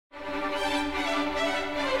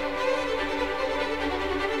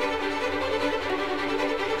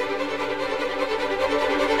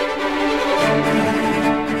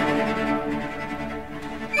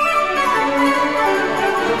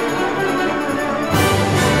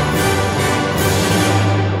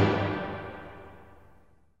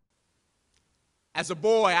As a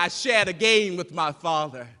boy, I shared a game with my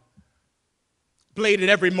father. Played it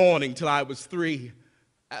every morning till I was 3.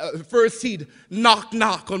 First, he'd knock,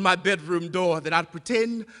 knock on my bedroom door. Then I'd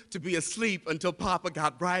pretend to be asleep until Papa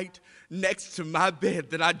got right next to my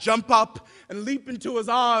bed. Then I'd jump up and leap into his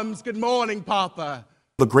arms. Good morning, Papa.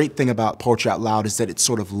 The great thing about Poetry Out Loud is that it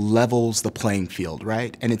sort of levels the playing field,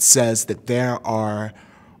 right? And it says that there are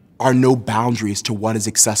no boundaries to what is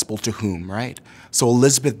accessible to whom, right? So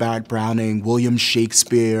Elizabeth Barrett Browning, William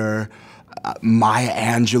Shakespeare, Maya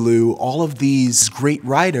Angelou, all of these great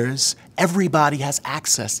writers, everybody has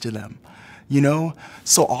access to them, you know?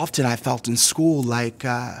 So often I felt in school like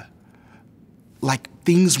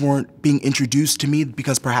things weren't being introduced to me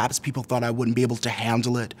because perhaps people thought I wouldn't be able to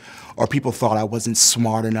handle it, or people thought I wasn't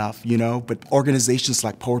smart enough, you know? But organizations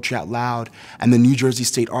like Poetry Out Loud and the New Jersey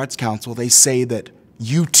State Arts Council, they say that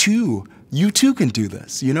you too can do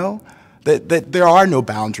this, you know? That there are no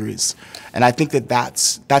boundaries. And I think that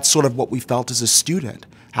that's sort of what we felt as a student,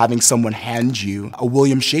 having someone hand you a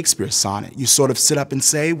William Shakespeare sonnet. You sort of sit up and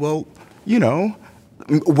say, well, you know,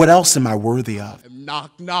 what else am I worthy of?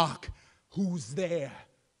 Knock, knock. Who's there?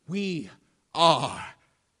 We are.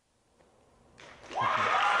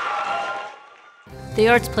 The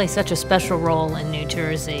arts play such a special role in New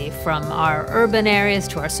Jersey, from our urban areas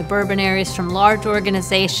to our suburban areas, from large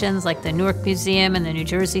organizations like the Newark Museum and the New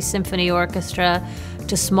Jersey Symphony Orchestra,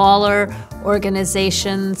 to smaller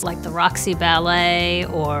organizations like the Roxy Ballet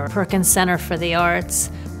or Perkins Center for the Arts.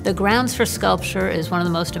 The Grounds for Sculpture is one of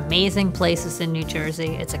the most amazing places in New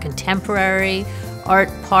Jersey. It's a contemporary art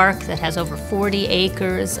park that has over 40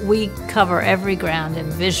 acres. We cover every ground in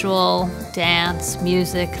visual, dance,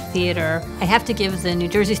 music, theater. I have to give the New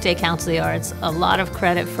Jersey State Council of the Arts a lot of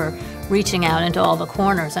credit for reaching out into all the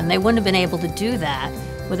corners, and they wouldn't have been able to do that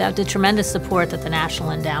without the tremendous support that the National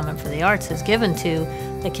Endowment for the Arts has given to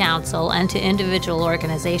the council and to individual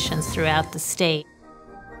organizations throughout the state.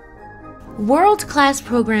 World-class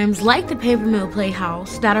programs like the Paper Mill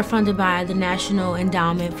Playhouse that are funded by the National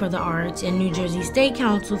Endowment for the Arts and New Jersey State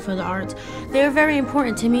Council for the Arts, they're very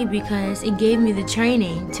important to me because it gave me the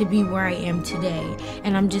training to be where I am today,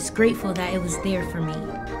 and I'm just grateful that it was there for me.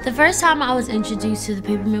 The first time I was introduced to the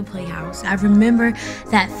Paper Mill Playhouse, I remember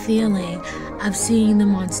that feeling of seeing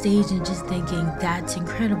them on stage and just thinking, that's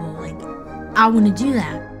incredible, like, I want to do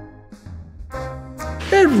that.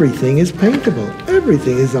 Everything is paintable.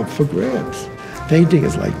 Everything is up for grabs. Painting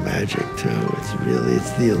is like magic too.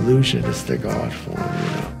 It's the illusionistic art form, you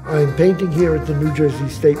know. I'm painting here at the New Jersey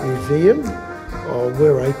State Museum,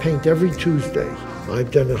 where I paint every Tuesday.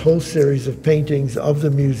 I've done a whole series of paintings of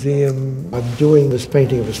the museum. I'm doing this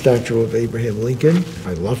painting of a statue of Abraham Lincoln.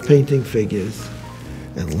 I love painting figures,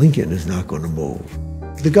 and Lincoln is not going to move.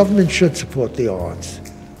 The government should support the arts.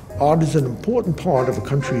 Art is an important part of a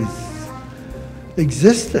country's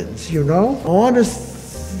existence, you know?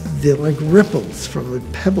 Artists, they're like ripples from a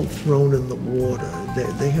pebble thrown in the water.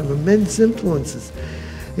 They have immense influences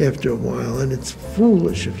after a while, and it's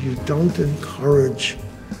foolish if you don't encourage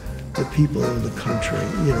the people in the country,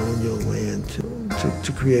 you know, in your land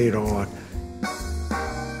to create art.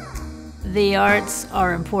 The arts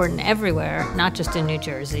are important everywhere, not just in New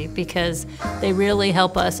Jersey, because they really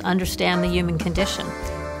help us understand the human condition.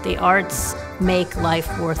 The arts make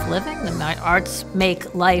life worth living. The arts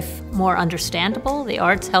make life more understandable. The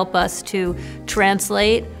arts help us to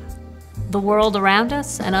translate the world around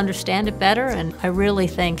us and understand it better, and I really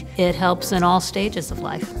think it helps in all stages of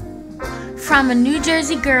life. From a New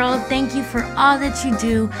Jersey girl, thank you for all that you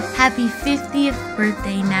do. Happy 50th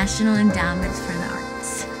birthday, National Endowments for the Arts.